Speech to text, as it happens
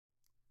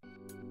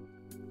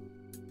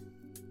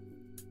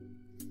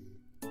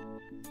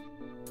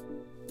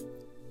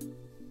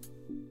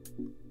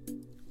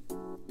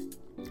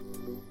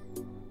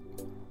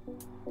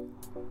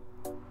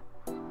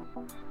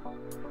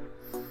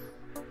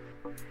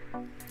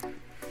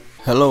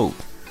Hello,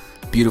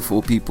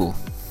 beautiful people.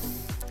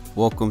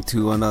 Welcome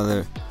to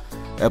another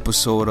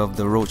episode of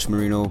the Roach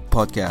Marino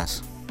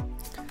podcast.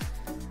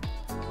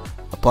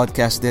 A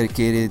podcast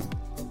dedicated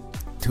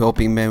to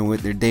helping men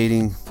with their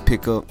dating,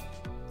 pickup,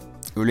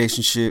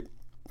 relationship,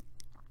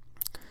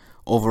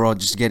 overall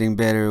just getting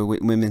better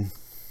with women.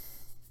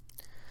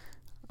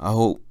 I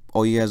hope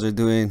all you guys are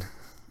doing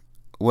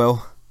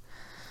well.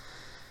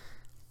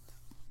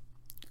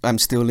 I'm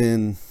still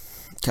in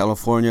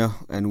California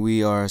and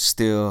we are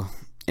still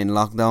in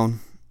lockdown.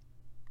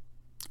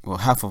 Well,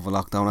 half of a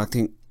lockdown. I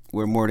think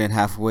we're more than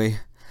halfway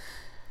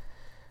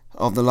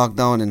of the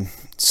lockdown, and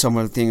some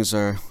of the things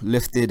are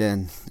lifted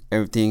and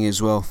everything is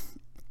well.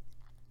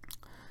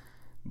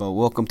 But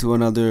welcome to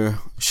another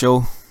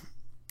show.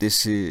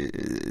 This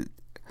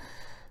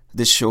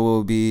show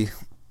will be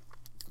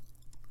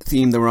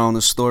themed around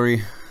the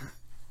story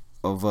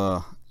of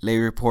a lay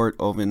report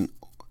of an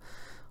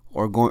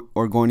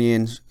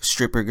Oregonian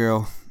stripper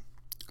girl.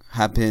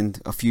 Happened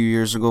a few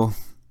years ago.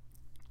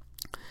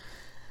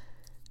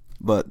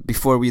 But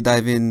before we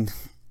dive in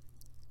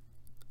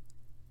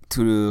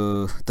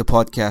to the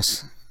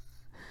podcast,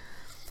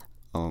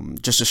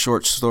 just a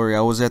short story.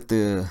 I was at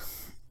the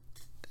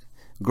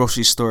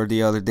grocery store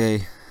the other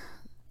day,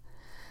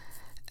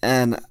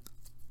 and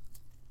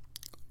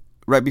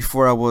right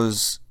before I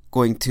was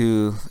going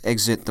to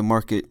exit the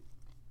market,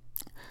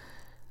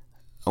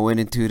 I went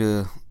into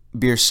the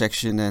beer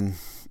section and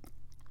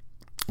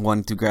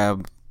wanted to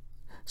grab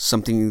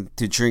something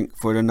to drink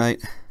for the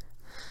night.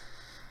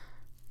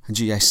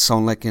 Gee, I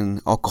sound like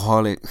an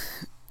alcoholic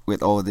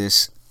with all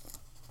this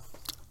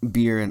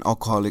beer and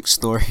alcoholic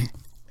story.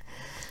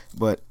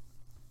 But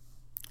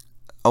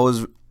I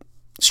was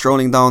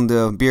strolling down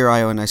the beer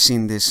aisle and I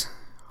seen this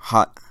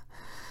hot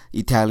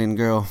Italian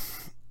girl,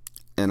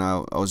 and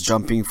I was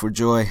jumping for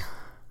joy.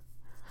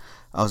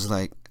 I was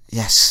like,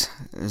 yes,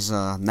 there's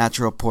a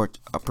natural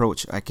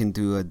approach. I can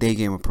do a day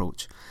game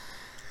approach.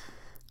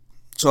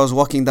 So I was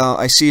walking down,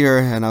 I see her,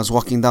 and I was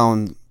walking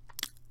down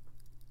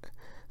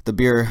the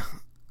beer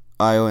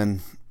aisle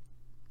and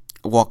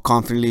walk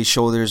confidently,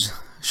 shoulders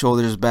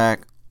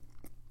back,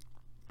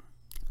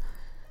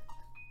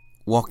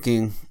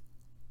 walking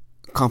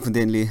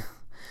confidently.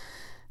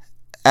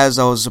 As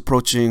I was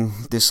approaching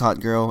this hot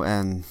girl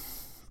and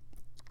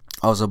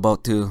I was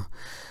about to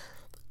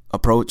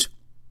approach,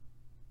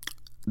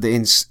 the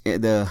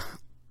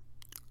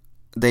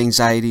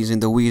anxieties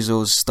and the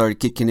weasels started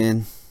kicking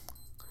in,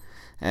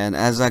 and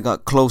as I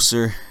got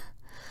closer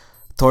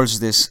towards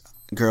this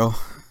girl,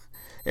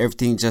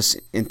 everything just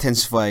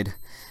intensified,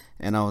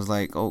 and I was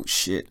like, oh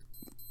shit.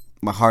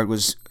 My heart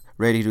was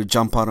ready to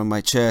jump out of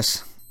my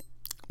chest.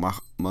 My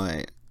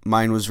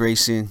mind was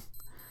racing.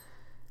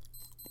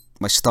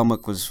 My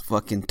stomach was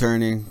fucking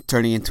turning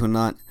into a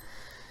knot.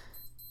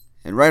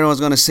 And right when I was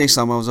gonna say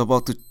something,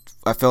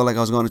 I felt like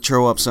I was gonna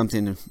throw up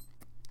something.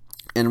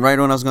 And right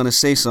when I was gonna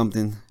say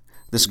something,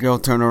 this girl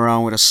turned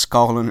around with a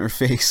scowl on her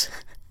face.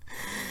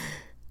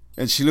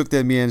 And she looked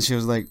at me and she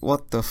was like,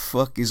 what the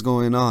fuck is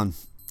going on?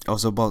 I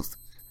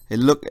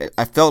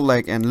felt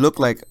like and looked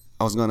like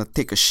I was gonna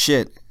take a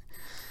shit,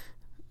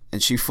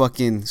 and she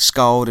fucking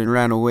scowled and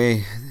ran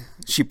away.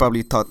 She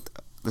probably thought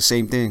the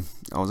same thing.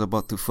 I was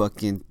about to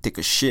fucking take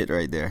a shit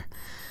right there.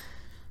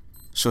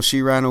 So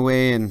she ran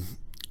away, and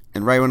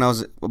right when I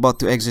was about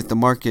to exit the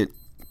market,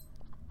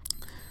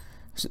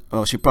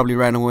 she probably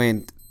ran away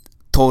and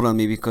told on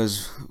me,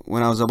 because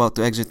when I was about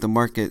to exit the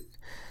market,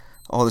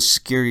 all the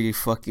security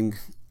fucking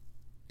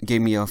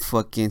gave me a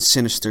fucking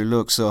sinister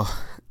look. So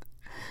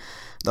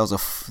that's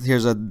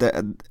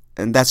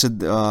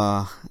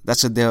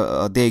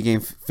a day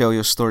game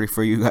failure story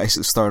for you guys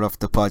to start off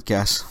the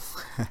podcast.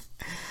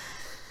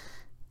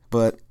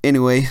 But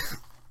anyway,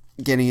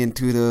 getting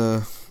into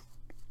the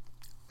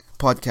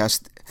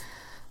podcast.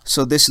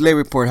 So this lay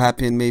report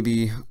happened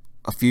maybe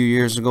a few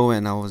years ago,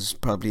 and I was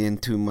probably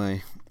into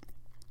my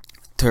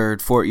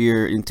fourth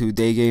year into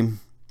day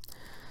game.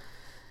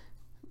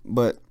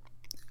 But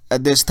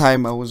at this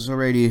time I was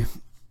already,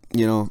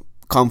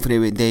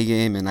 confident with day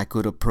game, and I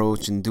could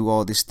approach and do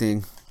all this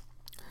thing.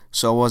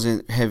 So I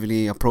wasn't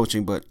heavily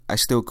approaching, but I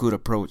still could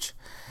approach.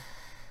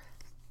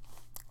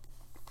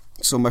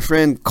 So my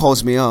friend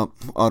calls me up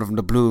out of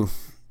the blue.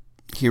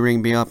 He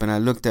rang me up and I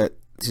looked at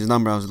his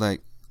number. I was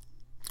like,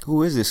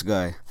 who is this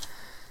guy?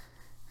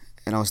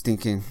 And I was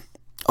thinking,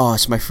 oh,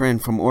 it's my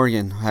friend from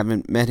Oregon. I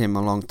haven't met him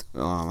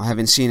I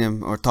haven't seen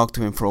him or talked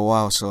to him for a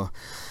while. So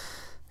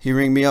he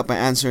rang me up, I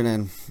answered,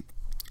 and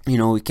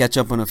we catch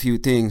up on a few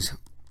things.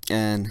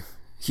 And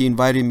he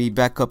invited me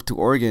back up to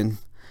Oregon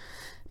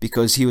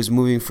because he was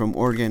moving from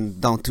Oregon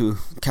down to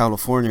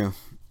California.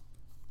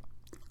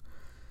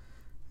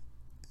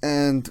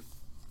 And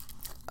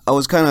I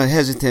was kind of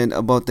hesitant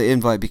about the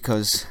invite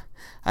because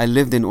I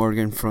lived in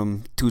Oregon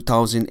from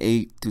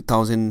 2008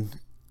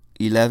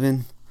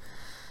 2011,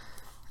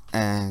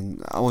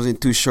 and I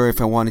wasn't too sure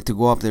if I wanted to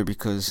go up there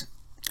because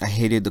I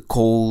hated the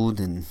cold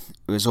and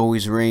it was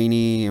always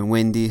rainy and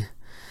windy.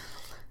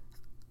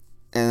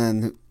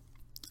 And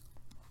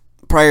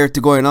prior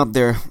to going up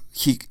there,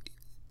 he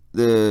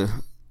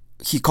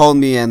called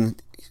me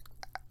and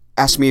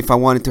asked me if I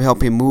wanted to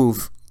help him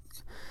move,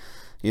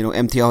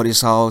 empty out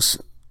his house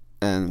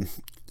and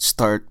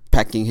start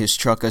packing his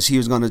truck, as he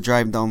was going to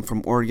drive down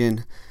from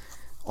Oregon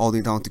all the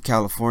way down to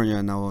California.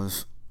 And I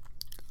was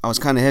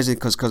kind of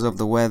hesitant because of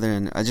the weather,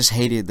 and I just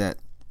hated that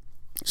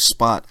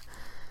spot.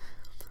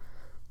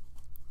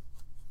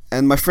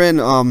 And my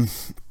friend,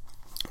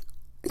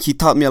 he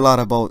taught me a lot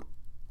about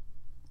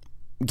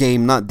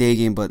game, not day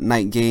game, but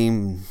night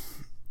game,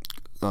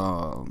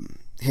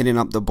 hitting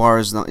up the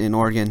bars in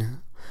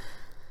Oregon,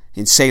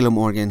 in Salem,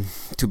 Oregon,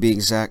 to be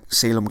exact,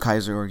 Salem,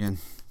 Keizer, Oregon.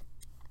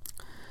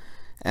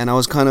 And I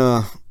was kind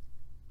of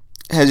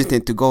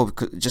hesitant to go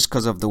just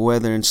because of the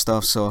weather and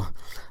stuff. So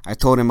I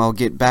told him I'll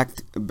get back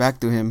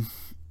to him.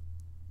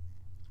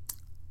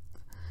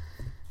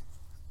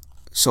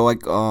 So I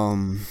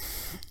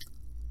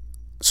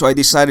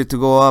decided to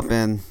go up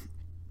and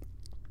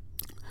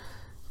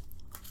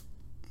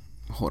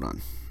hold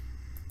on.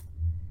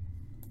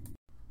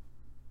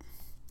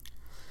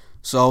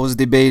 So I was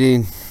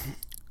debating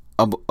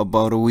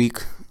about a week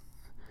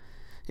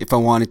if I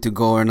wanted to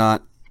go or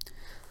not,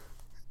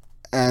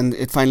 and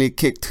it finally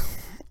kicked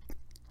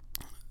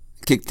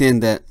in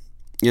that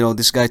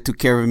this guy took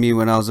care of me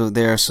when I was over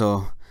there.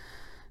 So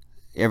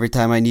every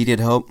time I needed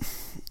help,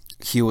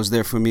 he was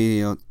there for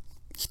me.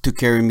 He took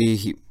care of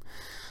me.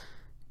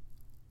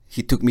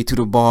 He took me to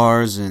the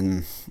bars,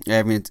 and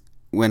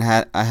when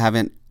I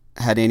haven't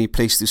had any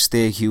place to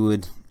stay, he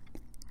would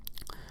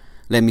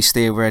let me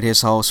stay over at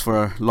his house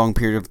for a long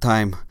period of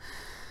time.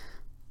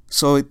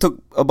 So it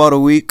took about a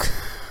week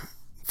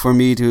for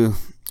me to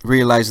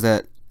realize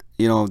that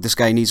this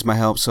guy needs my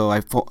help. So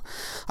I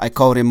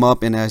called him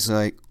up and I was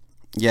like,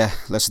 yeah,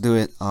 let's do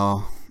it.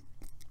 I'll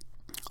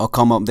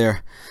come up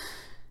there.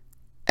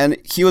 And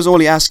he was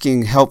only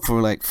asking help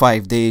for like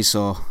 5 days,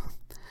 so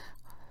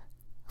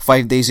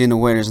 5 days in the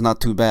winter is not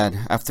too bad.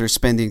 After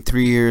spending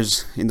 3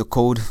 years in the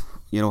cold,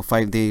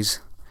 5 days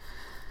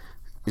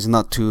is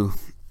not too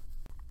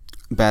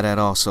bad at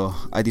all. So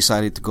I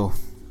decided to go.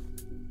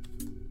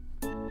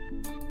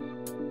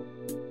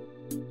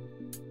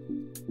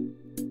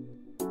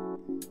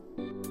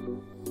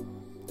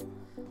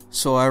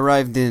 So I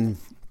arrived in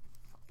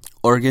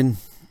Oregon.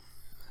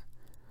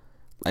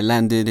 I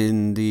landed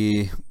in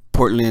the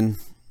Portland,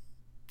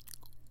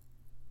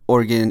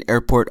 Oregon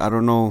airport. I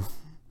don't know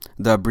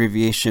the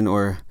abbreviation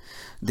or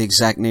the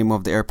exact name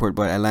of the airport,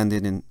 but I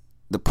landed in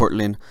the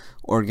Portland,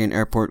 Oregon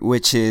airport,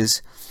 which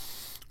is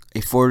a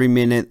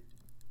 40-minute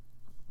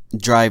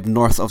drive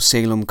north of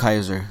Salem,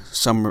 Keizer,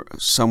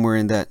 somewhere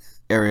in that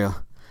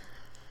area.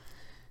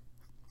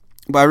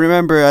 But I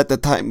remember at the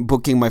time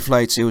booking my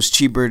flights, it was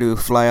cheaper to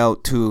fly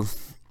out to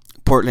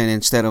Portland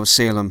instead of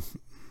Salem.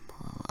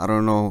 I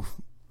don't know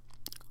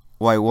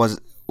why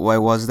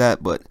was that,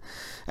 but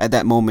at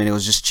that moment it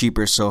was just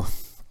cheaper, so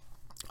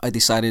I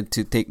decided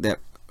to take that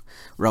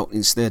route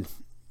instead.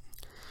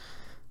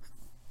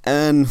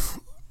 And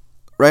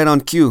right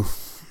on cue,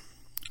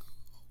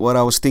 what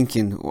I was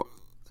thinking,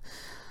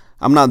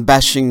 I'm not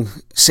bashing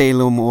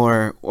Salem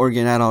or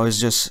Oregon at all. It's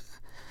just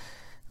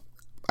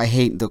I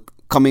hate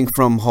coming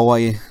from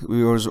Hawaii.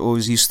 We were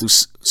always used to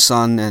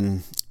sun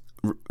and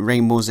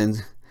rainbows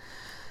and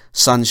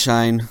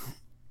sunshine.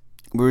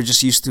 We were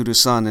just used to the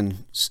sun,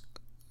 and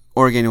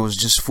Oregon, it was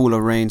just full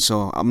of rain.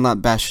 So I'm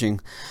not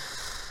bashing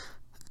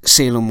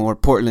Salem or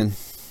Portland.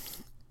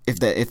 If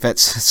that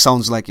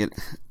sounds like it,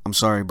 I'm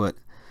sorry, but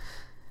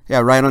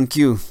yeah, right on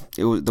cue.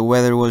 The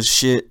weather was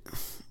shit.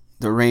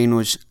 The rain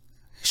was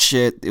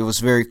shit. It was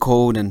very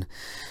cold, and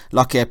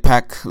lucky I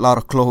packed a lot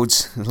of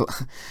clothes.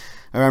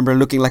 I remember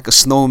looking like a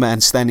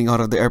snowman standing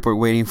out of the airport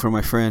waiting for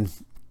my friend.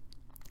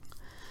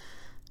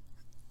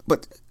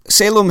 But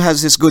Salem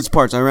has its good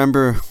parts. I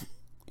remember,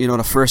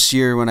 the first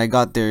year when I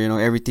got there,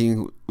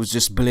 everything was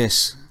just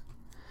bliss.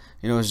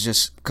 It's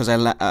just because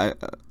I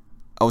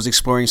was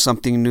exploring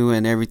something new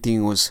and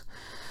everything was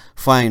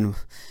fine.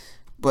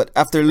 But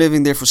after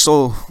living there for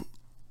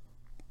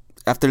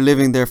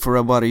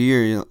about a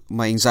year,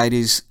 my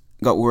anxieties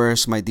got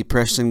worse, my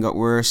depression got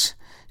worse.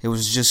 It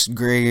was just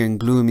gray and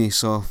gloomy,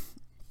 so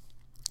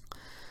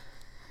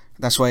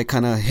that's why I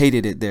kind of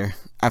hated it there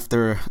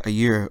after a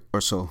year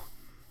or so.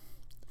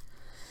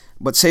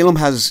 But Salem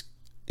has,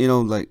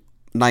 like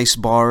nice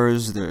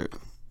bars.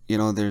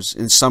 There's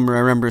in summer. I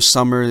remember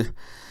summer,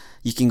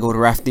 you can go to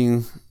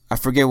rafting. I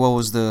forget what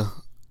was the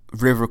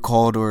river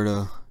called,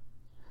 or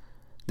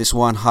this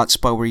one hot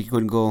spot where you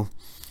could go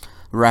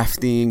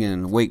rafting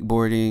and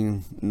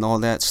wakeboarding and all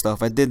that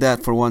stuff. I did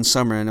that for one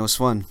summer and it was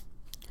fun.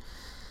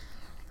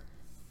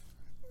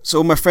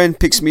 So my friend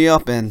picks me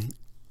up and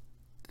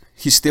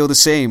he's still the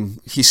same.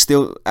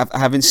 I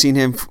haven't seen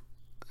him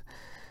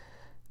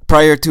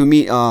prior to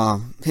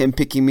him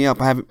picking me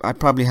up. I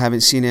probably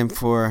haven't seen him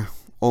for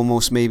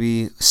almost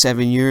maybe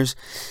 7 years,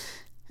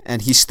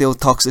 and he still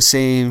talks the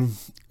same,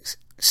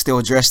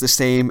 still dressed the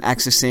same,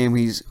 acts the same.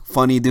 He's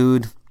funny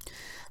dude.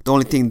 The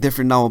only thing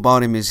different now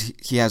about him is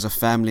he has a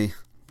family.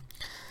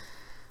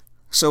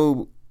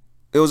 So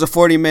it was a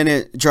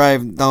 40-minute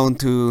drive down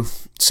to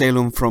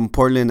Salem from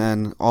Portland,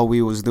 and all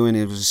we was doing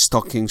it was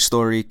talking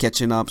story,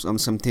 catching up on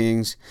some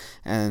things,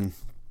 and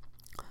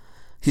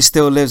he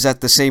still lives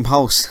at the same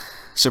house,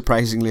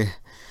 surprisingly.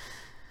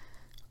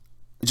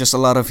 Just a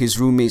lot of his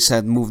roommates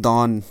had moved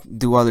on,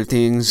 do other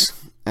things,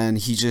 and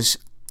he just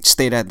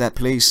stayed at that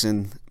place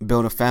and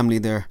built a family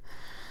there.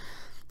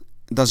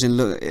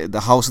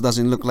 The house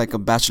doesn't look like a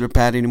bachelor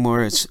pad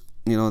anymore. It's,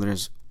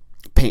 there's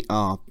paint.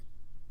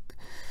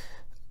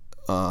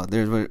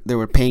 There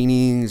were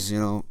paintings,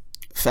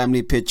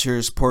 family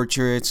pictures,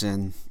 portraits,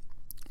 and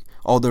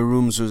all the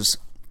rooms was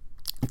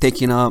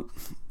taken up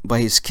by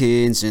his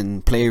kids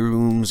and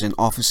playrooms and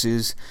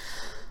offices.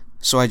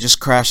 So I just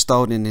crashed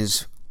out in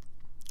his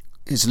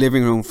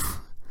living room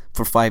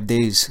for 5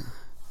 days.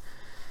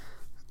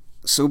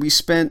 So we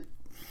spent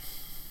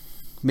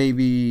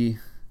maybe,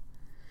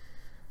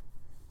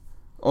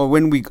 or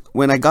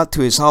when I got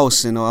to his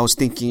house, I was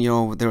thinking,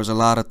 there was a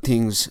lot of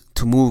things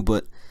to move,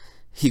 but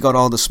he got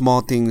all the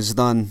small things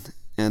done,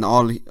 and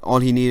all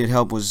he needed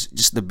help was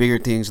just the bigger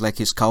things, like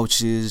his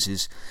couches,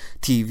 his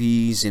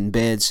TVs, and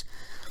beds.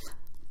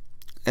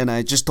 And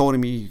I just told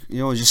him,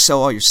 just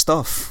sell all your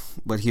stuff.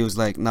 But he was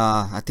like,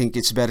 nah, I think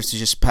it's better to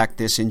just pack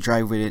this and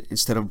drive with it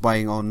instead of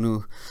buying all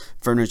new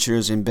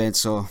furnitures and beds.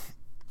 So,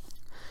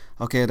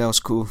 okay, that was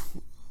cool.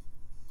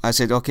 I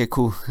said, okay,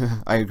 cool.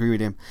 I agree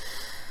with him.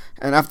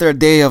 And after a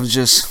day of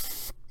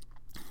just,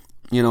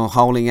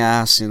 hauling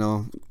ass,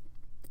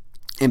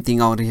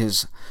 emptying out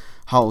his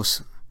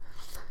house,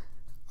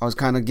 I was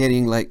kind of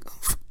getting like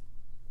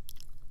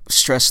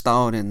stressed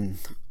out, and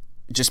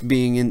just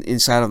being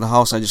inside of the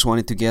house, I just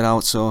wanted to get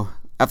out. So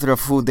after a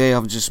full day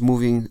of just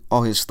moving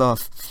all his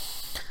stuff,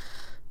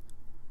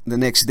 the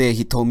next day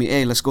he told me,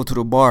 hey, let's go to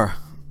the bar.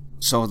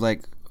 So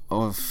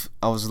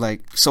I was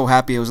like so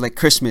happy. It was like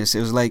Christmas.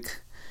 It was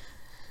like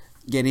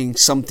getting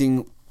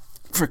something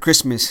for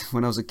Christmas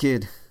when I was a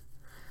kid.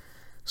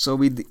 So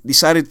we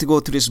decided to go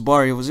to this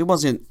bar. It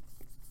wasn't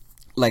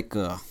like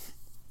a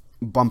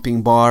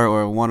bumping bar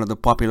or one of the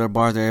popular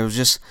bars there. It was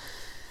just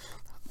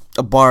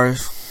a bar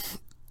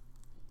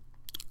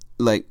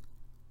like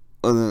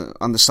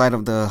on the side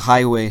of the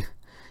highway.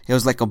 It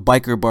was like a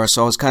biker bar,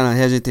 so I was kind of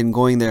hesitant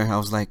going there. I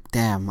was like,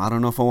 damn, I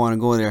don't know if I want to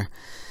go there,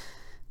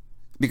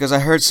 because I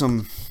heard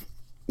some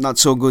not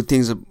so good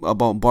things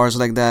about bars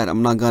like that.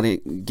 I'm not gonna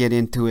get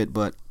into it,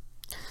 but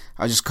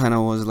I just kind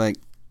of was like,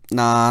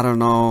 nah, I don't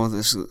know,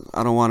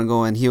 I don't want to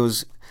go. And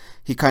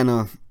he kind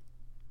of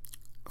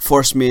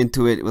forced me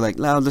into it, like,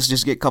 nah, let's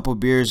just get a couple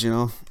beers,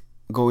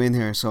 go in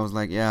here. So I was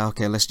like, yeah,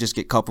 okay, let's just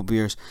get a couple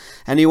beers.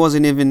 And it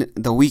wasn't even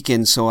the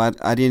weekend, so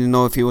I didn't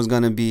know if he was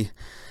gonna be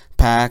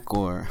packed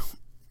or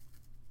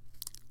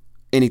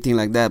anything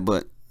like that.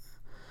 But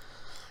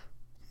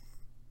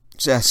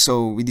yeah,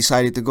 so we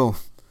decided to go.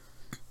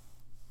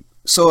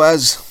 So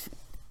as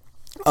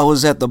I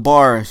was at the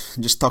bar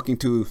just talking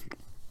to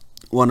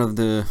one of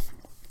the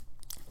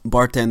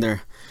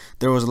bartender,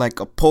 there was like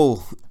a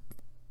pole,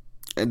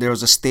 and there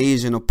was a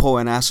stage and a pole,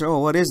 and I asked her, oh,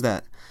 what is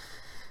that?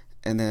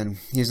 And then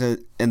he said,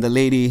 and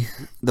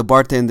the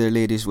bartender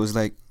lady was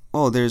like,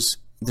 oh, there's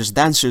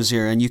dancers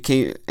here, and you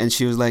came. And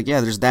she was like,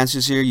 yeah, there's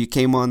dancers here, you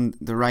came on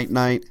the right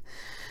night.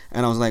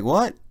 And I was like,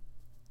 what?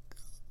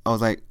 I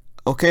was like,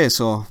 okay,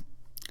 so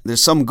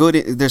there's some good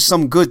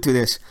to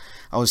this,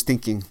 I was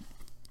thinking.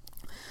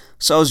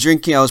 So I was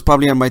drinking. I was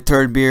probably on my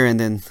third beer, and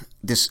then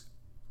this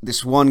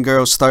one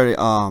girl started.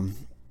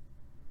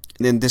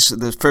 Then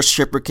the first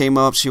stripper came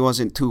up. She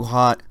wasn't too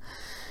hot,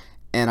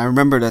 and I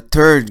remember the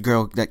third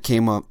girl that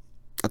came up.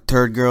 A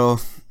third girl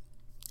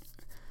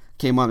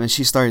came up, and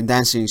she started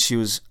dancing. She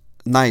was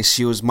nice.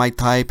 She was my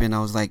type, and I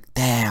was like,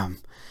 damn.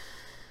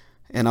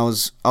 And I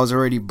was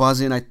already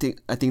buzzing. I think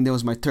that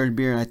was my third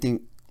beer, and I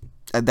think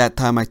at that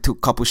time I took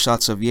a couple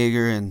shots of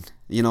Jaeger, and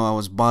I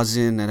was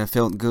buzzing and I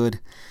felt good.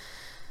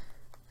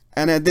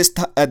 And at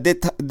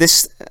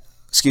this,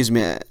 excuse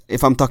me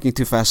if I'm talking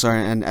too fast, sorry.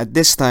 And at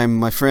this time,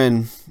 my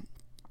friend,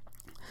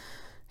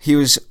 he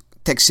was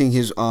texting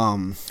his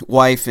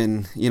wife,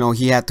 and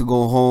he had to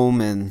go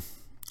home, and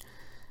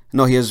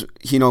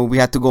we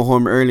had to go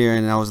home earlier.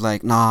 And I was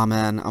like, nah,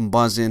 man, I'm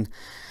buzzing,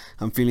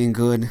 I'm feeling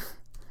good.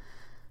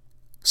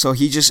 So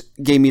he just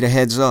gave me the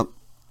heads up.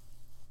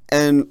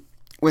 And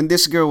when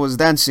this girl was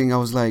dancing, I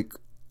was like,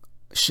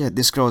 shit,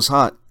 this girl is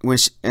hot.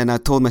 And I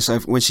told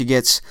myself, when she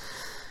gets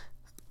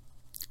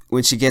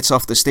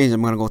off the stage,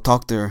 I'm gonna go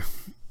talk to her.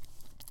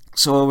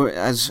 So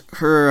as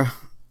her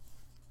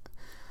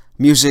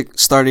music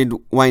started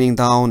winding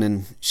down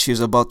and she was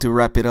about to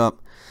wrap it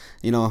up,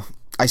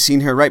 I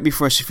seen her right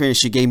before she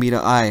finished. She gave me the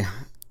eye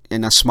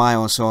and a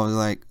smile. So I was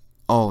like,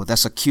 oh,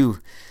 that's a cue,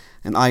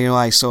 an eye to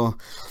eye. So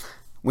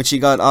when she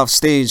got off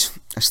stage,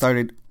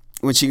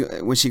 when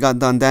she got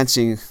done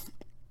dancing,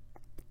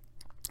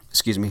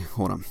 excuse me,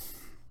 hold on.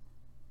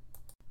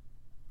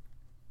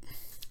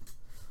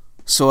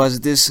 So as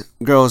this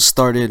girl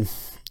started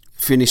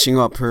finishing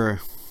up her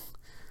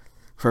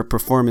her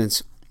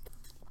performance.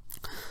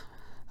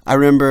 I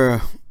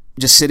remember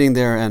just sitting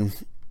there and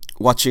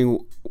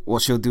watching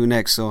what she'll do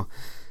next. So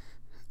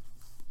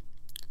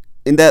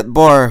in that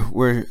bar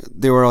where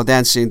they were all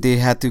dancing, they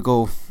had to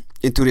go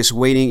into this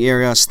waiting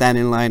area, stand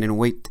in line, and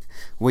wait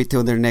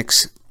till their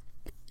next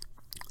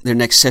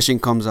session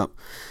comes up.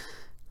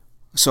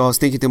 So I was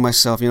thinking to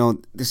myself,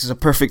 this is a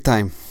perfect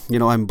time.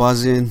 I'm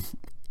buzzing.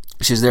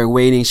 She's there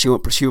waiting.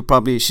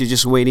 She's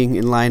just waiting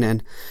in line,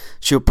 and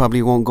she'll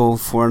probably won't go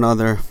for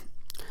another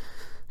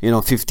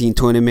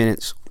 15-20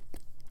 minutes.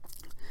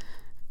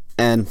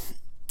 And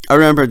I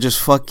remember just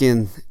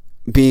fucking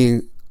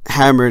being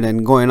hammered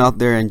and going out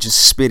there and just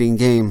spitting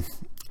game.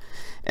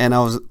 And I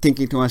was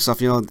thinking to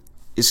myself,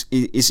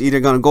 it's either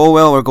gonna go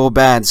well or go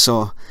bad.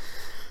 So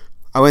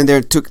I went there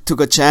and took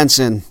a chance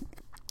and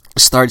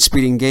started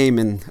spitting game.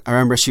 And I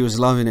remember she was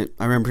loving it.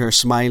 I remember her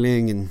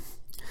smiling, and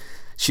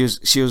she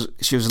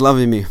was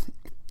loving me.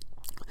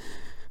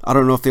 I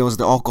don't know if it was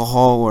the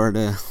alcohol or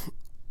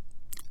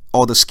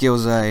all the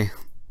skills I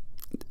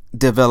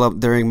developed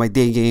during my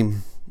day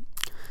game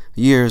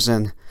years.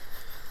 And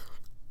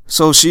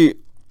so she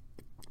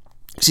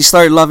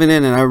started loving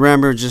it, and I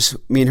remember just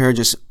me and her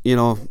just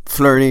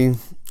flirting.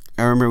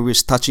 I remember we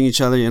was touching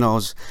each other. I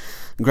was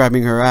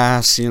grabbing her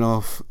ass,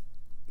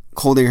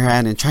 holding her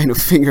hand and trying to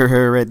finger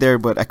her right there,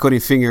 but I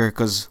couldn't finger her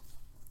because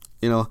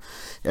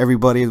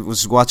everybody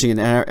was watching,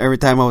 and every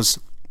time I was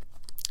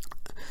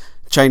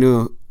trying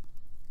to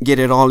get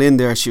it all in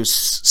there, she was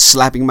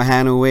slapping my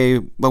hand away,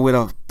 but with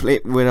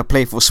a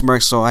playful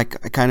smirk. So I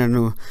kind of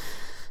knew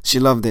she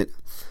loved it.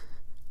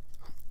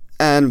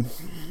 And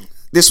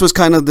this was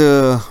kind of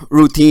the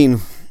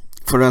routine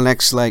for the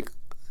next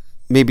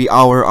maybe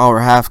hour and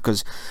a half,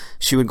 because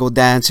she would go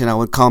dance and I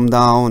would calm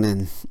down,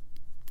 and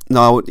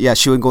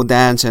she would go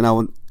dance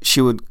and she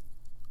would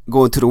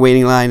go into the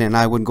waiting line, and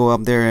I would go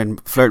up there and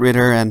flirt with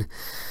her. And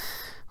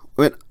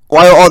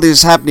while all this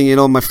is happening,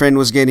 my friend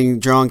was getting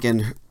drunk,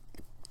 and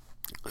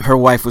her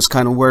wife was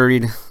kind of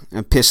worried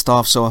and pissed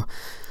off. So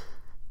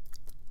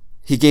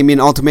he gave me an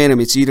ultimatum: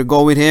 it's either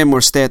go with him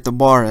or stay at the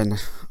bar.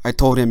 And I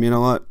told him, you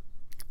know what,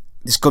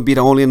 this could be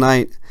the only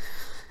night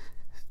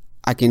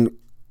I can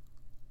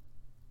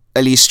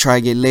at least try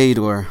to get laid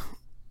or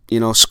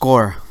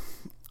score.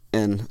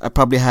 And I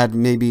probably had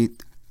maybe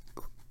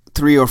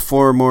 3 or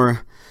 4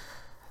 more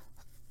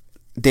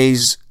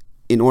days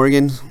in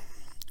Oregon,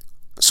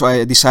 so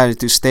I decided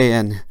to stay.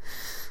 And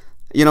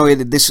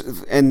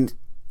and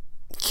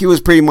he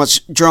was pretty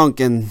much drunk,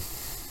 and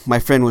my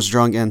friend was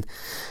drunk, and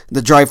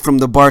the drive from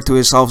the bar to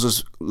his house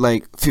was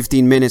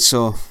 15 minutes.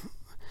 So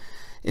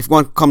if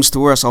one comes to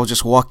worse, I'll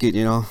just walk it,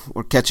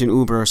 or catch an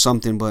Uber or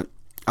something. But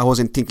I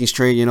wasn't thinking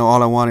straight,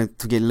 all I wanted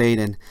to get laid.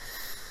 And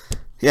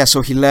yeah,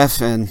 so he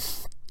left, and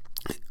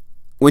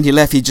when he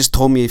left, he just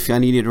told me if I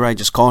needed a ride,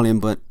 just call him.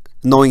 But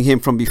knowing him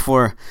from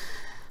before,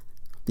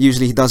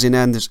 usually he doesn't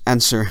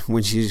answer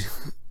when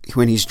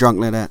he's drunk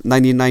like that.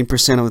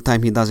 99% of the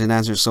time he doesn't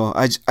answer. So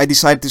I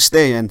decided to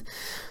stay, and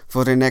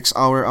for the next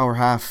hour and a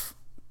half,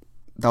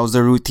 that was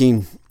the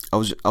routine.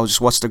 I'll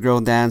just watch the girl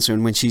dance,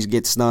 and when she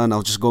gets done,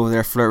 I'll just go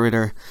there, flirt with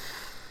her.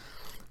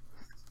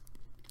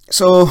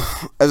 So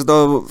as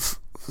the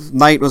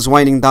night was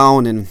winding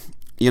down, and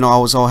I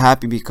was all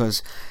happy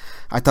because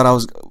I thought I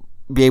was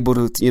be able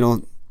to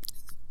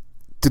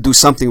to do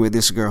something with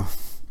this girl.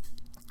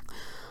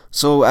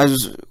 So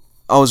as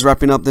I was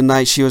wrapping up the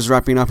night, she was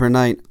wrapping up her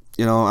night.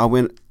 I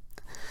went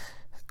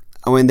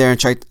there and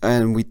tried,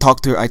 and we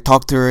talked to her. I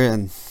talked to her,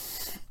 and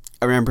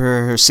I remember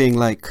her saying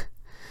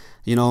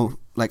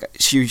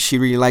she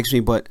really likes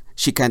me, but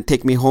she can't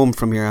take me home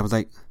from here. I was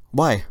like,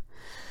 why?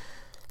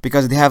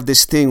 Because they have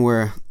this thing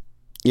where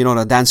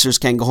the dancers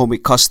can't go home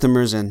with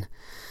customers, and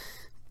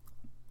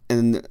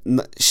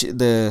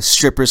the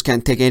strippers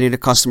can't take any of the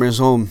customers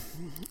home.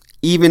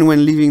 Even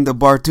when leaving the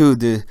bar too,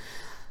 the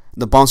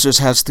bouncers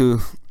has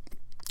to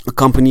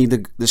accompany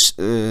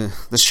the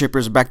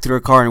strippers back to their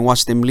car and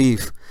watch them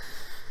leave.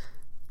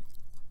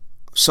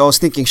 So I was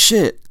thinking,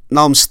 shit,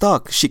 now I'm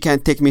stuck. She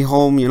can't take me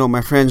home.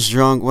 My friend's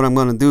drunk. What I'm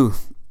gonna do?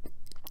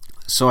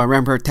 So I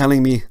remember her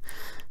telling me,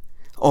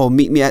 "Oh,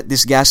 meet me at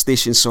this gas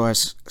station." So I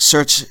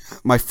searched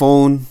my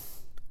phone,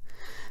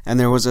 and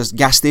there was a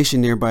gas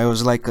station nearby. It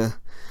was like a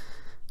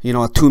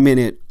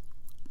 2-minute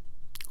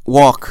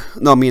walk.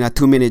 No, I mean a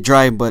 2-minute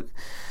drive. But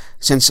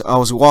since I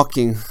was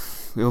walking,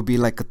 it would be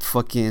like a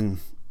fucking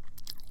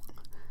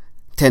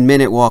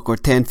 10-minute walk or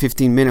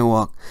 10-15-minute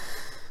walk.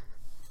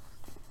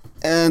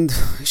 And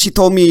she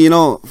told me,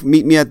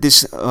 meet me at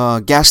this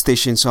gas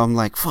station. So I'm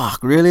like,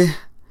 fuck, really?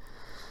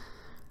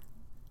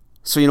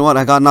 So you know what?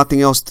 I got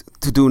nothing else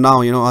to do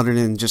now, other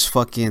than just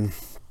fucking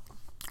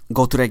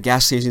go to that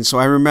gas station. So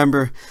I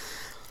remember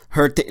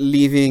her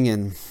leaving,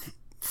 and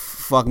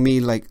fuck me,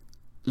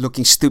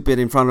 looking stupid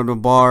in front of the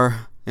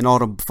bar, and all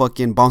the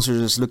fucking bouncers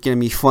just looking at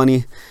me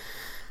funny.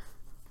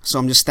 So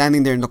I'm just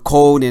standing there in the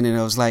cold, and it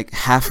was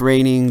half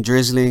raining,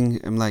 drizzling.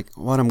 I'm like,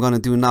 what am I gonna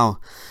do now?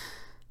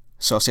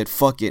 So I said,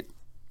 fuck it.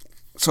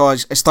 So I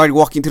started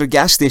walking to the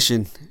gas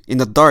station in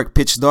the dark,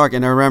 pitch dark.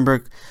 And I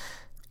remember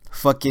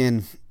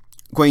fucking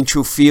going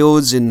through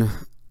fields and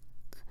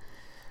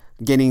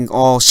getting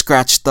all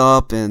scratched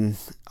up, and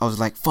I was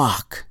like,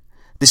 fuck,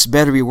 this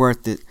better be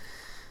worth it,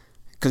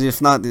 because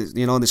if not,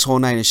 this whole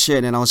night is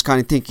shit. And I was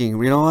kind of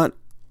thinking, you know what,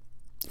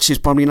 she's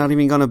probably not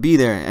even gonna be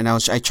there. And I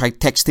tried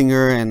texting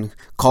her and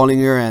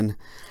calling her, and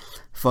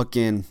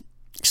fucking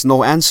it's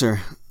no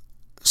answer.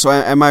 So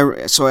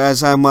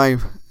as I'm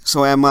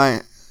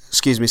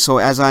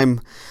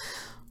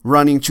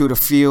running through the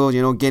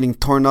field, getting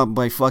torn up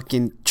by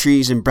fucking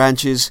trees and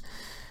branches,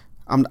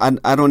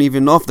 I don't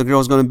even know if the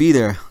girl's gonna be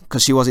there,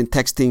 because she wasn't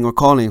texting or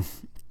calling.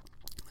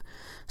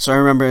 So I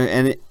remember,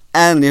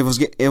 and it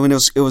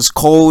was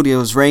cold, it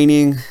was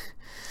raining,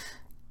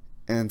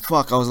 and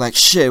fuck, I was like,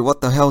 shit,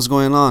 what the hell's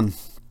going on?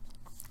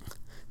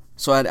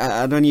 So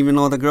I don't even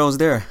know the girl's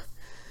there.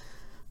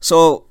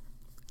 So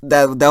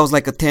that was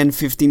like a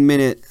 10-15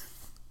 minute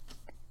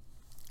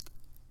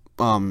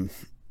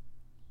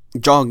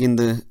jog in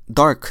the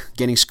dark,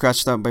 getting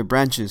scratched up by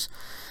branches.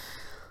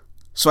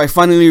 So I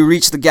finally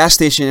reached the gas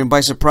station, and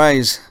by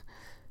surprise,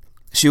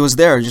 she was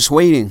there, just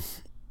waiting.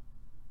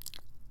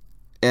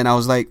 And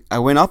I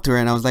went up to her,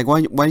 and I was like,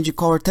 why didn't you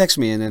call or text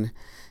me? And then,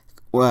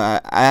 I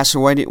asked her,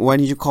 why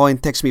didn't you call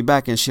and text me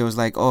back? And she was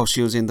like, oh,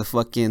 she was in the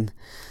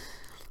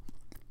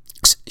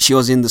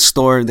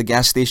store, the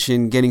gas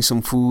station, getting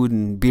some food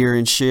and beer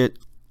and shit.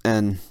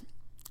 And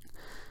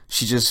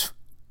she just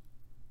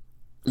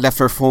left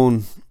her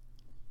phone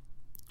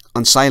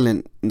on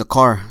silent in the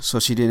car, so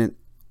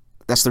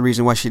that's the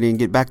reason why she didn't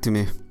get back to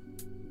me.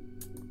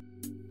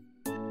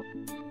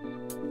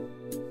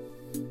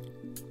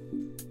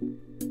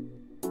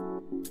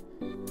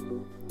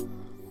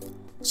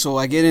 So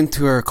I get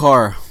into her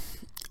car,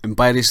 and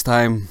by this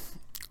time,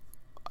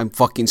 I'm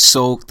fucking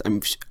soaked.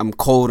 I'm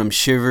cold. I'm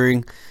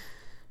shivering.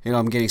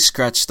 I'm getting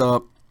scratched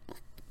up,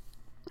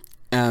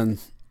 and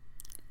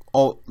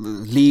all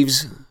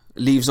leaves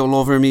all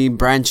over me,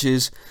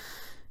 branches.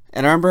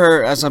 And I remember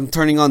her, as I'm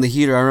turning on the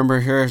heater, I remember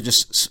her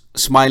just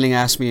smiling,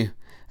 asking.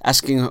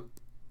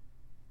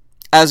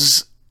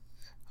 As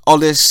all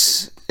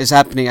this is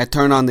happening, I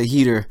turn on the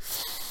heater,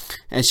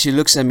 and she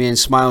looks at me and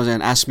smiles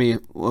and asks me,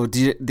 "Well,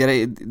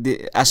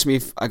 ask me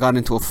if I got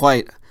into a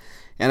fight?"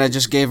 And I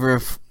just gave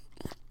her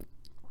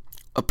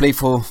a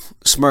playful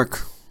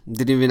smirk.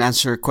 Didn't even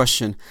answer her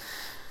question.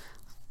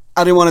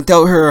 I didn't want to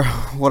tell her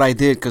what I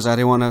did, because I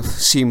didn't want to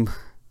seem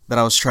that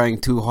I was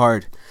trying too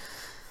hard.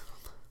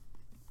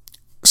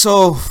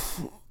 So,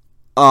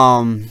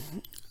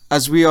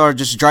 as we are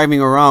just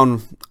driving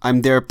around,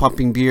 I'm there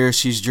popping beer,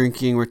 she's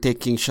drinking, we're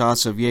taking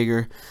shots of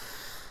Jaeger.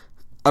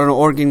 I don't know,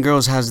 Oregon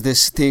girls has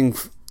this thing,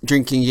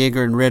 drinking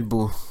Jaeger and Red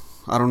Bull.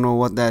 I don't know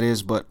what that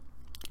is, but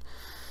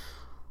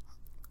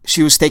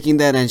she was taking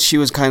that, and she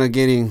was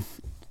getting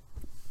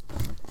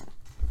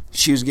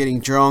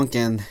drunk,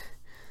 and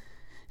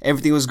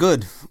everything was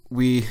good.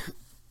 We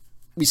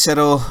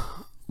settled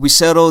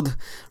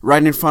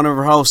right in front of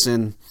her house,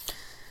 and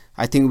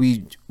I think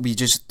we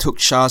just took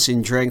shots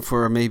and drank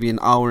for maybe an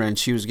hour, and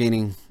she was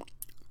getting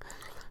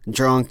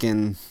drunk,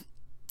 and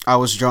I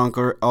was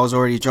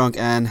already drunk,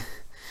 and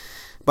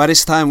by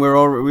this time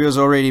we was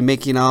already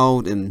making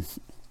out. And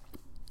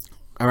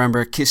I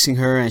remember kissing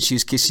her, and she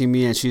was kissing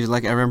me, and she was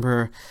like, I remember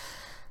her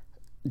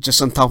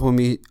just on top of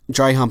me,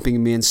 dry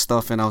humping me and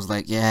stuff, and I was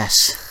like,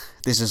 yes,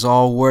 this is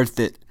all worth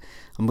it.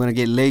 I'm gonna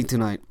get laid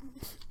tonight.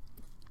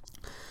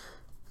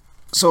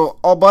 So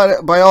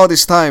by all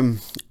this time,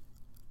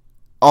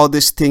 all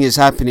this thing is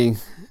happening.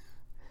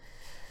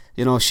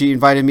 She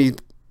invited me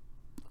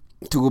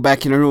to go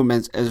back in her room,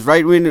 and as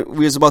right when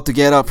we was about to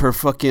get up, her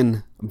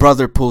fucking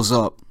brother pulls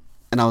up,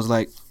 and I was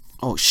like,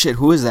 oh shit,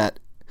 who is that?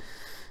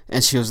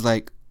 And she was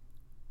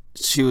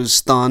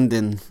stunned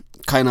and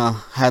kind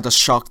of had a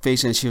shocked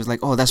face, and she was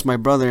like, oh, that's my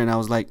brother. And I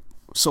was like,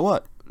 so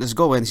what, let's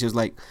go. And she was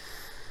like,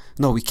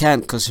 no, we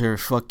can't, because her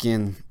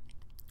fucking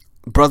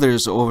brother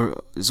is all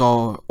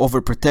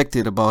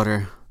overprotected about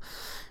her.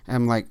 And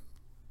I'm like,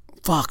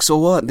 fuck, so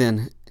what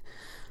then?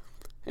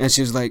 And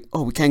she was like,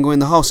 oh, we can't go in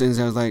the house. And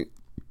I was like,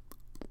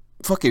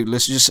 fuck it,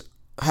 let's just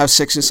have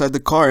sex inside the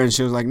car. And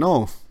she was like,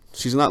 no,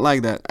 she's not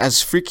like that.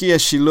 As freaky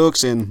as she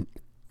looks and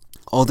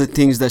all the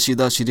things that she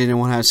does, she didn't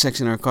want to have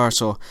sex in her car.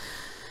 So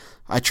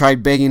I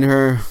tried begging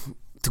her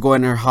to go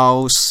in her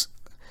house,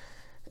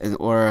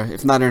 or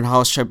if not in her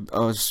house, I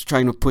was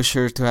trying to push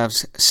her to have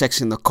sex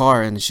in the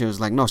car, and she was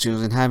like, no, she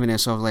wasn't having it.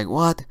 So I was like,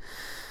 what?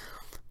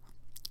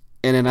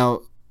 And then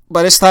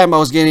by this time I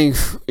was getting,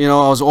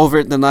 I was over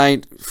it the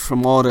night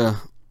from all the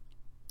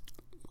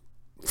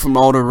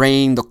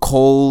rain, the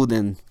cold,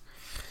 and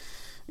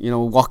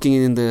walking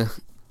in the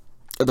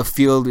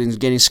field and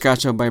getting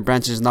scratched up by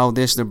branches. Now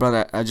the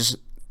brother, I just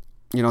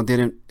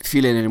didn't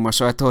feel it anymore.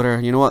 So I told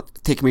her, you know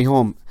what, take me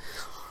home.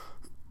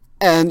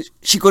 And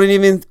she couldn't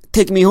even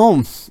take me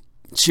home.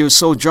 She was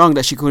so drunk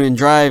that she couldn't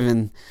drive,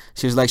 and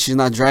she was like, she's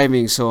not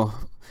driving. So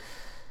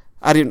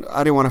I didn't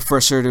want to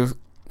force her to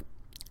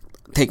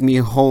take me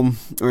home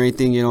or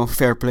anything,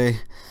 fair play.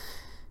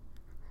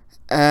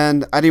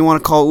 And I didn't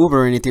want to call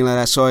Uber or anything like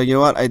that. So you know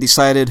what, I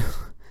decided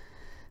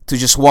to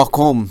just walk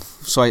home.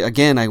 So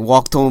I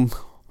walked home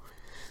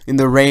in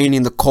the rain,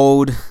 in the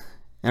cold.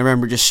 I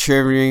remember just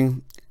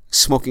shivering,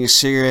 smoking a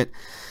cigarette,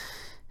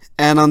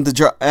 and on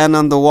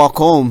the walk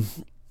home,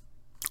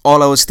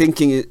 all I was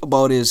thinking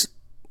about is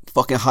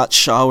fucking hot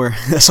shower.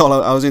 That's all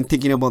I wasn't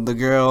thinking about the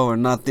girl or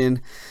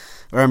nothing.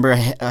 I remember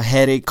a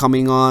headache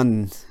coming on.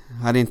 And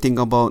I didn't think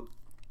about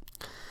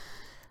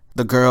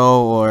the girl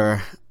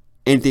or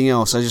anything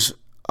else.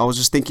 I was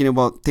just thinking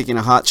about taking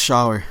a hot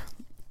shower.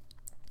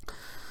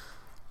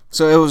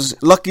 So it was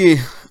lucky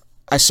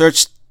I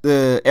searched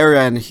the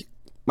area, and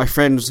my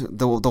friends,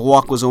 the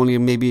walk was only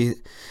maybe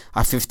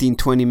a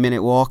 15-20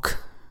 minute walk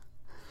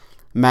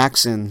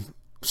max, and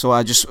so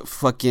I just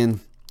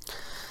fucking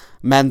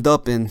manned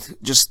up and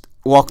just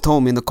walked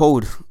home in the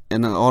cold,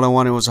 and all I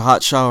wanted was a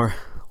hot shower.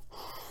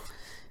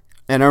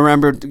 And I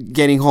remember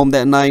getting home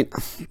that night,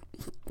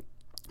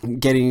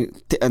 and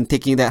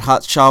taking that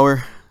hot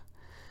shower.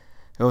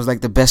 It was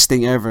like the best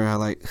thing ever.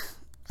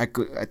 I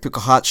took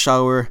a hot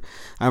shower.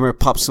 I remember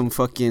popped some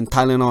fucking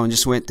Tylenol and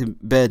just went to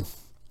bed.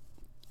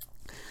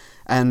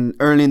 And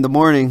early in the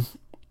morning,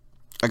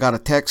 I got a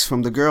text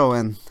from the girl,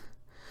 and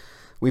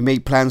we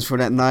made plans for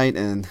that night.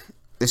 And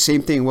the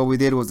same thing. What we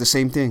did was the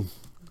same thing.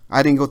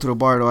 I didn't go to the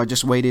bar though. I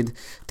just waited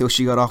till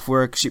she got off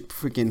work. She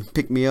freaking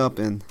picked me up,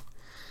 and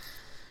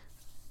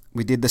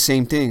we did the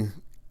same thing.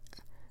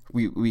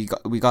 We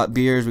got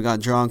beers, we got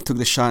drunk, took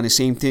the shot, and the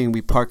same thing.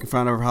 We parked in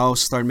front of her house,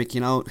 started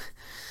making out,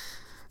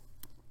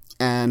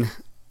 and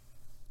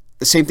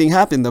the same thing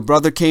happened. The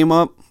brother came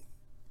up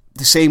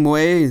the same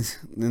way,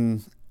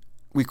 and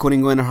we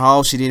couldn't go in her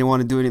house. She didn't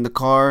want to do it in the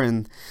car,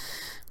 and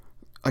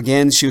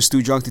again, she was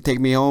too drunk to take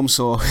me home.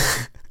 So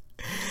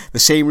the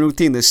same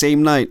routine, the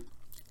same night.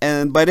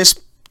 And by this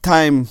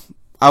time,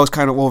 I was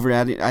kind of over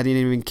it. I didn't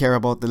even care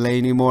about the lay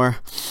anymore.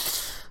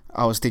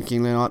 I was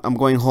thinking, you know, I'm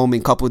going home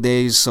in a couple of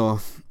days, so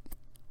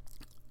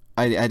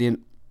I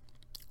didn't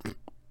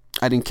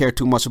care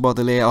too much about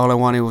the lay. All I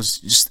wanted was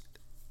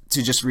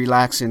just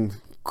relax, and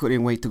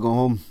couldn't wait to go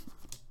home.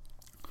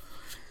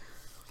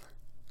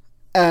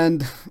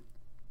 And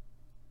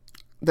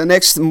the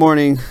next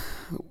morning,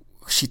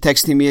 she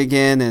texted me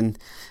again, and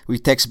we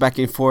text back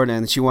and forth,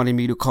 and she wanted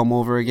me to come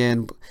over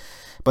again,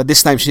 but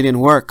this time she didn't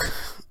work.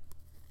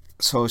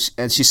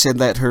 And she said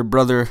that her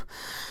brother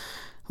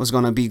was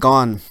gonna be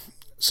gone.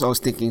 So I was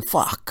thinking,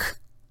 fuck,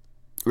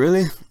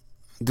 really?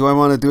 Do I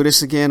want to do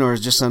this again, or is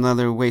it just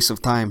another waste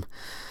of time?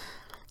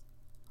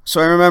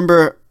 So I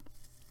remember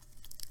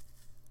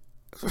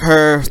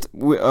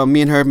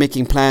me and her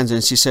making plans,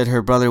 and she said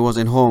her brother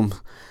wasn't home.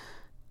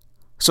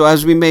 So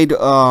as we made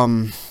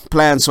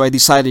plans, so I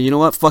decided, you know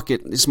what, fuck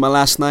it, it's my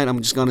last night.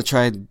 I'm just gonna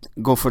try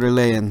go for the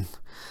lay and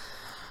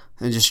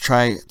just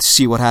try to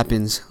see what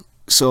happens.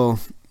 So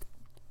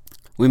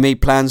we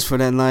made plans for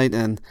that night,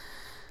 and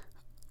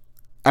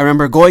I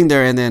remember going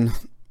there, and then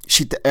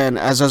and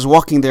as I was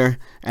walking there,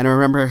 and I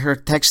remember her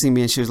texting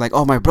me, and she was like,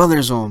 "Oh, my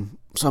brother's home."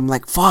 So I'm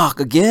like, "Fuck,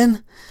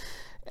 again?"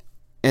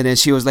 And then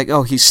she was like,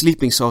 "Oh, he's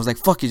sleeping." So I was like,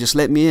 "Fuck you, just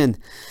let me in."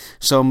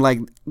 So I'm like,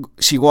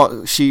 she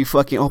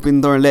fucking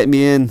opened the door and let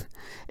me in,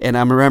 and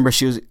I remember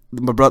she was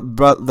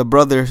the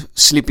brother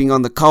sleeping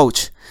on the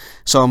couch.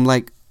 So I'm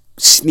like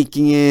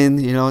sneaking in,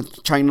 you know,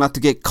 trying not to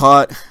get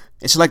caught.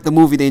 It's like the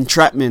movie The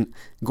Entrapment,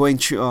 going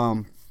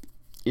through,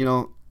 you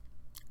know.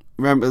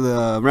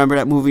 Remember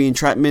that movie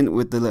Entrapment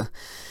with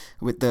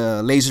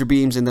the laser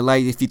beams and the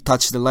light? If you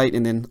touch the light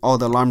and then all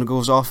the alarm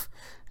goes off,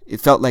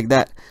 it felt like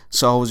that.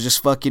 So I was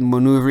just fucking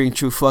maneuvering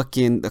through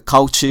fucking the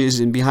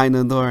couches and behind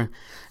the door,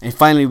 and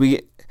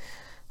finally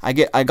I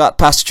got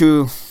passed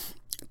through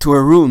to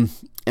her room,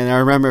 and I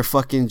remember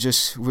we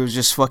were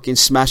just fucking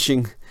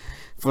smashing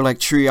for like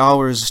 4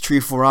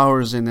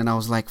 hours, and then I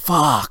was like,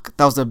 fuck,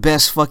 that was the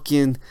best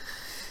fucking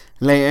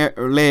lay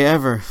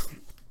ever.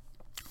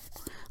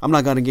 I'm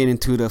not gonna get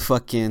into the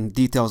fucking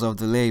details of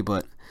the lay,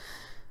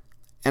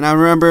 and I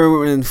remember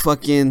when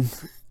fucking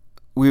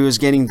we was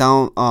getting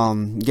done,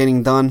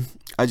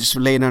 I just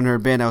laid on her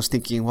bed. I was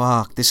thinking,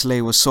 wow, this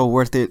lay was so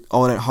worth it.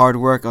 All that hard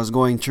work I was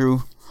going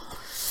through.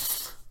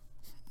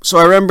 So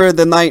I remember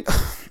the night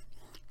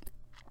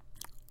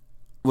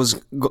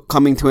was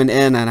coming to an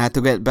end, and I had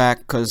to get back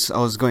because I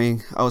was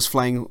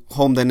flying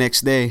home the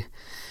next day,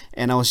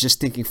 and I was just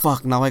thinking,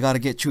 fuck, now I gotta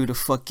get through the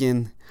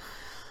fucking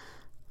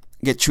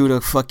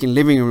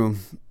living room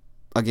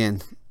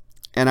again.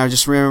 And I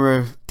just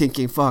remember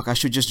thinking, fuck, I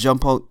should just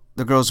jump out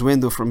the girl's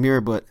window from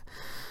here, but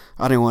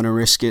I didn't want to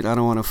risk it. I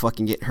don't want to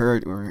fucking get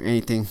hurt or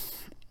anything.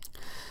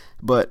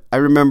 But I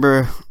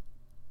remember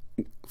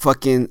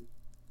fucking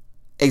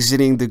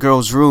exiting the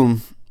girl's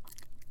room,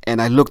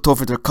 and I looked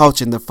over the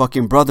couch, and the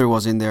fucking brother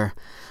was in there.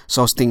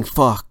 So I was thinking,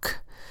 fuck,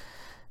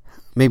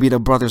 maybe the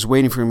brother's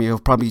waiting for me. He'll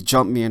probably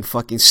jump me and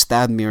fucking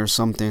stab me or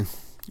something.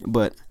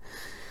 But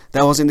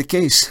that wasn't the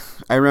case.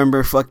 I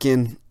remember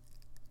fucking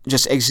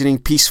just exiting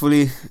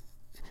peacefully.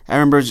 I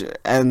remember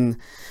and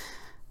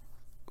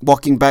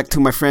walking back to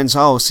my friend's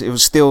house. It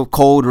was still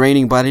cold,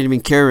 raining, but I didn't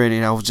even care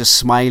any. I was just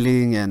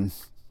smiling and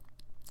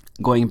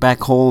going back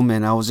home,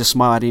 and I was just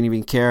smiling. I didn't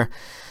even care.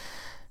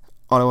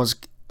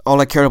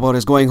 All I cared about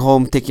is going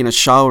home, taking a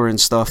shower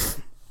and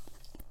stuff.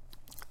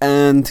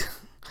 And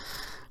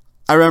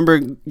I remember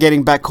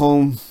getting back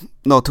home,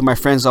 no, to my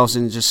friend's house,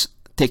 and just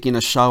taking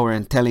a shower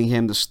and telling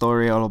him the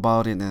story all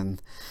about it.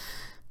 And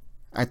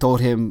I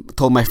told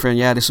my friend,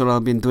 yeah, this is what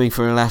I've been doing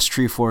for the last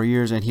 3-4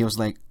 years. And he was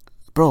like,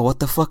 bro, what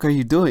the fuck are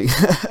you doing?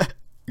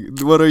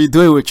 What are you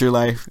doing with your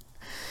life?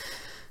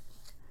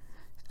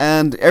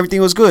 And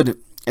everything was good.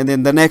 And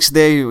then the next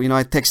day,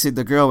 I texted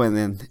the girl, and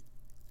then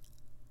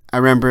I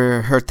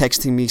remember her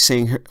texting me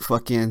saying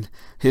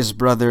his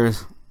brother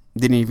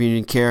didn't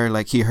even care.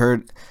 Like he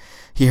heard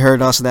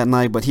us that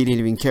night, but he didn't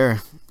even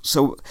care.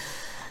 So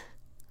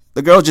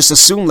the girl just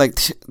assumed like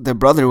the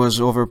brother was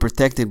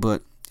overprotected,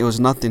 but it was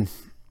nothing.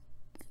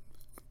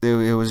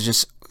 It was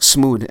just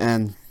smooth.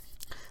 And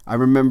I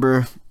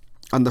remember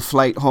on the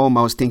flight home,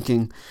 I was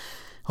thinking,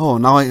 oh,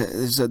 now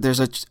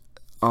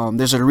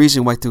there's a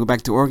reason why to go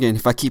back to Oregon.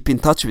 If I keep in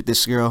touch with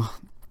this girl,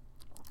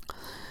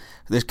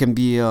 there can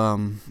be a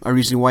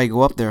reason why I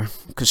go up there.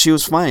 Because she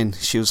was fine.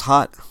 She was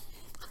hot.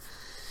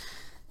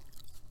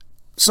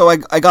 So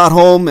I got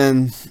home,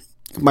 and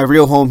my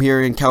real home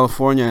here in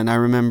California, and I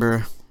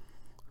remember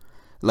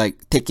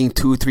like taking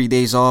 2-3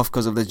 days off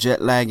because of the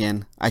jet lag,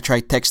 and I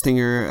tried texting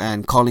her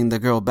and calling the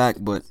girl back,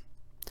 but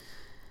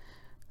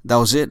that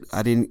was it.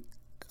 I didn't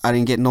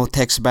get no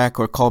text back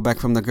or call back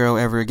from the girl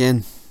ever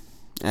again.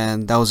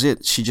 And that was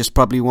it. She just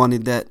probably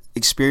wanted that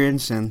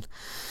experience, and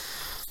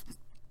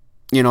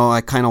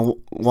I kind of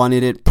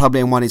wanted it.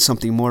 Probably I wanted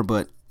something more,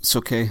 but it's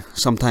okay.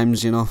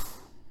 Sometimes, you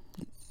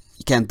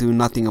can't do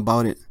nothing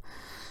about it.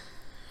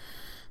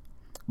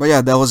 But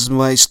yeah, that was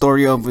my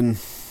story of an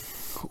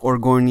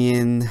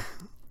Oregonian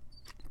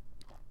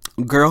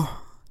girl,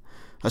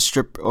 a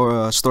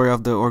story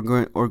of the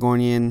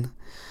Oregonian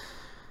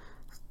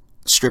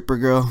stripper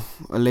girl,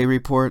 a lay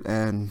report.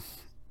 And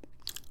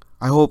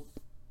I hope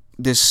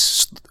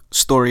this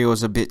story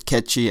was a bit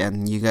catchy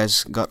and you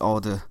guys got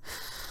all the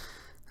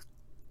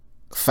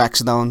facts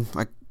down.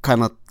 I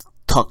kind of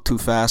talk too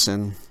fast,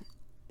 and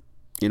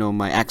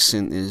my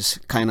accent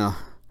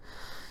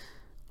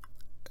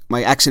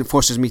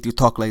forces me to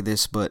talk like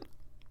this. But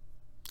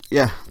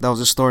yeah, that was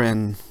the story,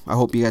 and I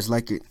hope you guys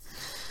like it.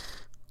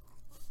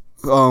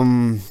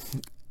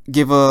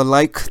 Give a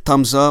like,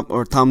 thumbs up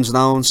or thumbs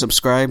down,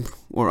 subscribe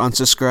or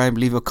unsubscribe,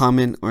 leave a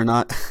comment or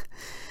not.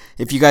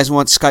 If you guys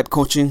want Skype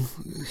coaching,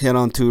 head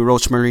on to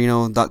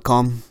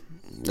roachmarino.com.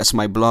 That's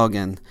my blog,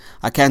 and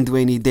I can't do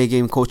any day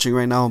game coaching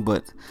right now,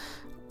 but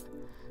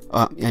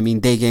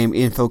day game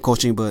info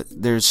coaching, but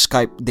there's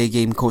Skype day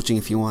game coaching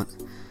if you want.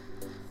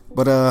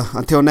 But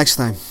until next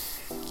time,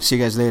 see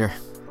you guys later.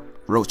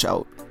 Roach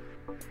out.